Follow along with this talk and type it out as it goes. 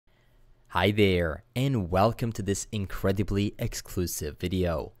Hi there, and welcome to this incredibly exclusive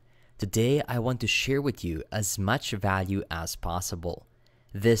video. Today I want to share with you as much value as possible.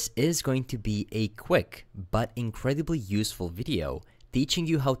 This is going to be a quick but incredibly useful video teaching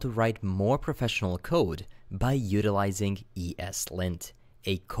you how to write more professional code by utilizing ESLint,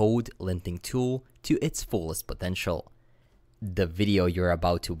 a code linting tool to its fullest potential. The video you're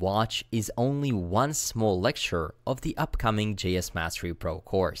about to watch is only one small lecture of the upcoming JS Mastery Pro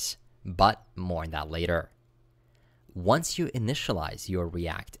course. But more on that later. Once you initialize your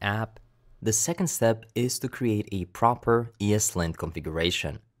React app, the second step is to create a proper ESLint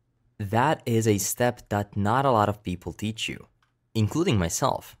configuration. That is a step that not a lot of people teach you, including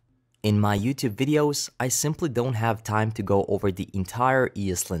myself. In my YouTube videos, I simply don't have time to go over the entire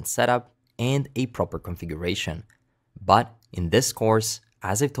ESLint setup and a proper configuration. But in this course,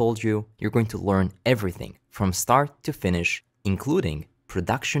 as I've told you, you're going to learn everything from start to finish, including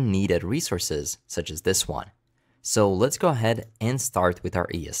production needed resources such as this one. So let's go ahead and start with our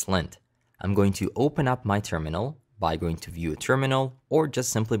ESLint. I'm going to open up my terminal by going to view terminal or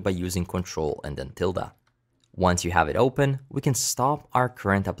just simply by using Control and then tilde. Once you have it open, we can stop our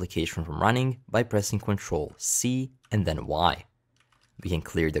current application from running by pressing Control C and then Y. We can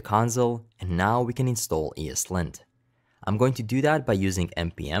clear the console and now we can install ESLint. I'm going to do that by using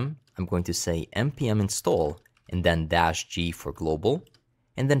npm. I'm going to say npm install and then -g for global.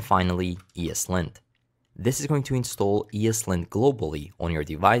 And then finally, ESLint. This is going to install ESLint globally on your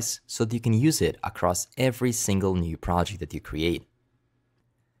device so that you can use it across every single new project that you create.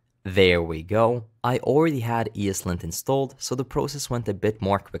 There we go. I already had ESLint installed, so the process went a bit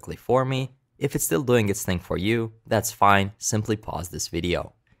more quickly for me. If it's still doing its thing for you, that's fine. Simply pause this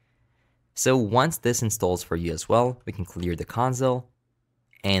video. So once this installs for you as well, we can clear the console.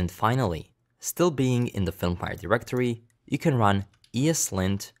 And finally, still being in the filmpire directory, you can run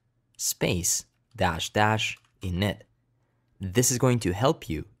ESLint space -- init. This is going to help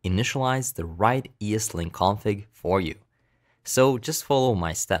you initialize the right ESLint config for you. So just follow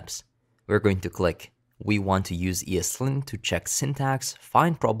my steps. We're going to click we want to use ESLint to check syntax,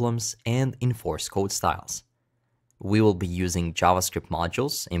 find problems, and enforce code styles. We will be using JavaScript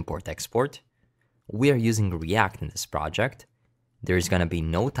modules, import-export. We are using React in this project. There's going to be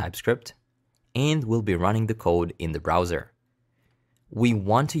no TypeScript, and we'll be running the code in the browser. We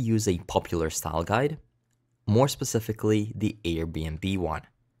want to use a popular style guide, more specifically the Airbnb one.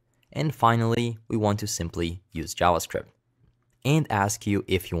 And finally, we want to simply use JavaScript and ask you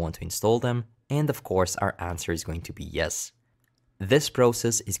if you want to install them. And of course, our answer is going to be yes. This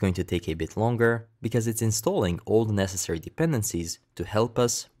process is going to take a bit longer because it's installing all the necessary dependencies to help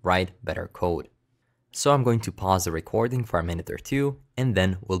us write better code. So I'm going to pause the recording for a minute or two, and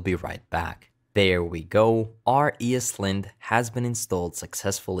then we'll be right back. There we go, our ESLint has been installed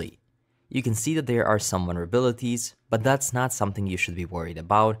successfully. You can see that there are some vulnerabilities, but that's not something you should be worried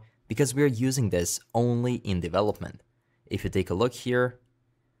about because we're using this only in development. If you take a look here,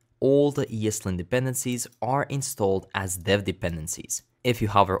 all the ESLint dependencies are installed as dev dependencies. If you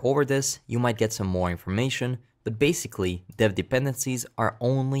hover over this, you might get some more information, but basically dev dependencies are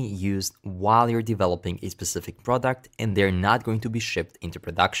only used while you're developing a specific product and they're not going to be shipped into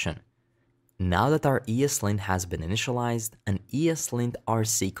production. Now that our ESLint has been initialized, an ESLint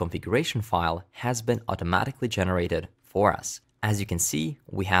RC configuration file has been automatically generated for us. As you can see,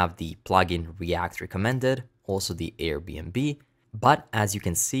 we have the plugin React recommended, also the Airbnb, but as you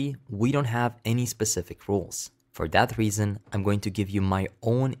can see, we don't have any specific rules. For that reason, I'm going to give you my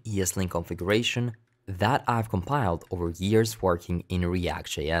own ESLint configuration that I've compiled over years working in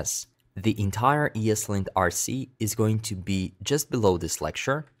React.js. The entire ESLint RC is going to be just below this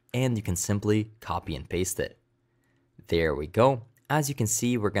lecture, and you can simply copy and paste it. There we go. As you can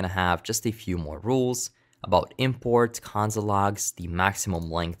see, we're going to have just a few more rules about import, console logs, the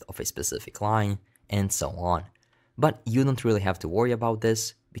maximum length of a specific line, and so on. But you don't really have to worry about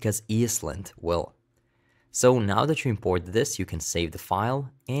this because ESLint will. So now that you imported this, you can save the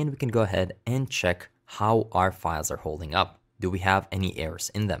file and we can go ahead and check how our files are holding up. Do we have any errors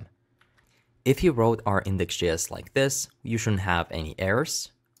in them? If you wrote our index.js like this, you shouldn't have any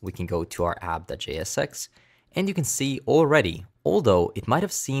errors. We can go to our app.jsx and you can see already, although it might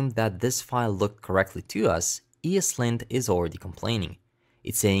have seemed that this file looked correctly to us, ESLint is already complaining.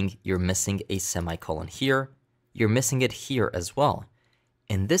 It's saying you're missing a semicolon here, you're missing it here as well.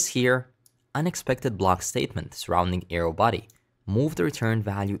 And this here, unexpected block statement surrounding arrow body. Move the return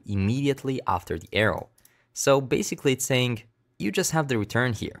value immediately after the arrow. So basically it's saying you just have the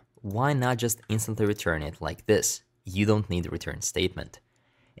return here. Why not just instantly return it like this? You don't need the return statement.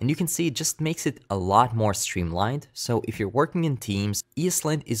 And you can see it just makes it a lot more streamlined. So if you're working in teams,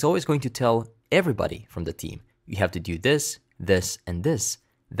 ESLint is always going to tell everybody from the team, you have to do this, this, and this.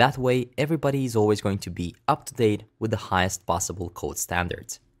 That way, everybody is always going to be up to date with the highest possible code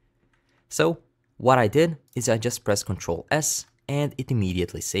standards. So what I did is I just pressed Ctrl S and it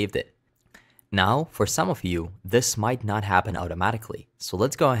immediately saved it. Now, for some of you, this might not happen automatically. So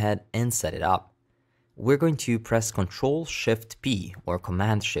let's go ahead and set it up. We're going to press Ctrl Shift P or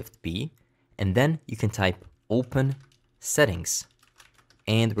Command Shift P, and then you can type Open Settings,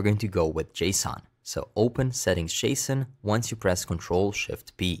 and we're going to go with JSON. So Open Settings JSON once you press Ctrl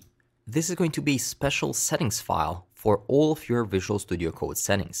Shift P. This is going to be a special settings file for all of your Visual Studio Code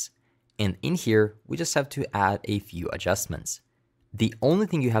settings. And in here, we just have to add a few adjustments. The only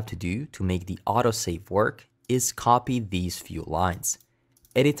thing you have to do to make the autosave work is copy these few lines.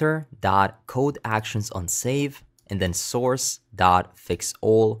 Editor.codeActionsOnSave and then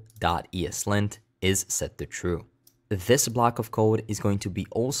source.fixall.eslint is set to true. This block of code is going to be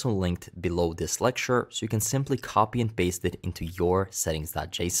also linked below this lecture, so you can simply copy and paste it into your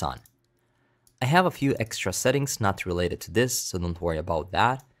settings.json. I have a few extra settings not related to this, so don't worry about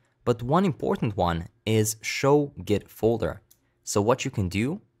that. But one important one is show git folder. So what you can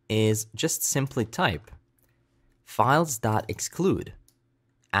do is just simply type files.exclude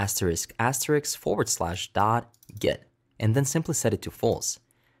 ****git and then simply set it to false.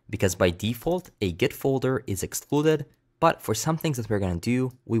 Because by default, a git folder is excluded, but for some things that we're going to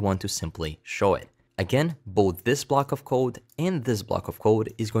do, we want to simply show it. Again, both this block of code and this block of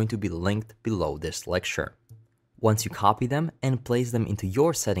code is going to be linked below this lecture. Once you copy them and place them into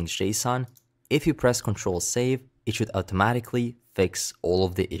your settings JSON, if you press Ctrl Save, it should automatically fix all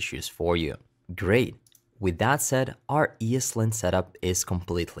of the issues for you. Great. With that said, our ESLint setup is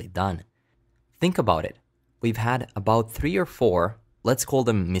completely done. Think about it. We've had about 3 or 4, let's call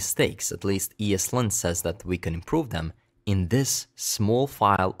them mistakes, at least ESLint says that we can improve them, in this small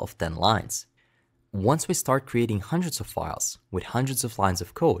file of 10 lines. Once we start creating hundreds of files with hundreds of lines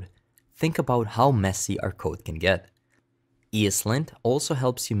of code, think about how messy our code can get. ESLint also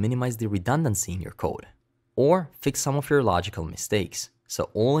helps you minimize the redundancy in your code or fix some of your logical mistakes. So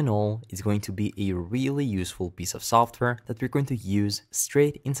all in all, it's going to be a really useful piece of software that we're going to use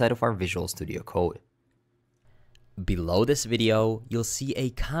straight inside of our Visual Studio Code. Below this video, you'll see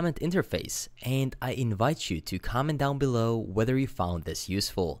a comment interface, and I invite you to comment down below whether you found this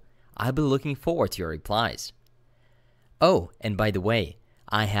useful. I'll be looking forward to your replies. Oh, and by the way,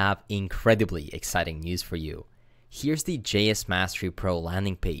 I have incredibly exciting news for you. Here's the JS Mastery Pro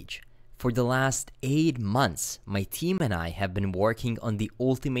landing page. For the last 8 months, my team and I have been working on the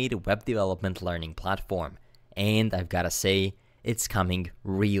ultimate web development learning platform, and I've gotta say, it's coming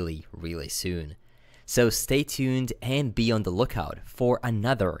really soon. So stay tuned and be on the lookout for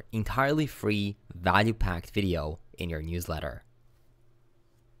another entirely free, value-packed video in your newsletter.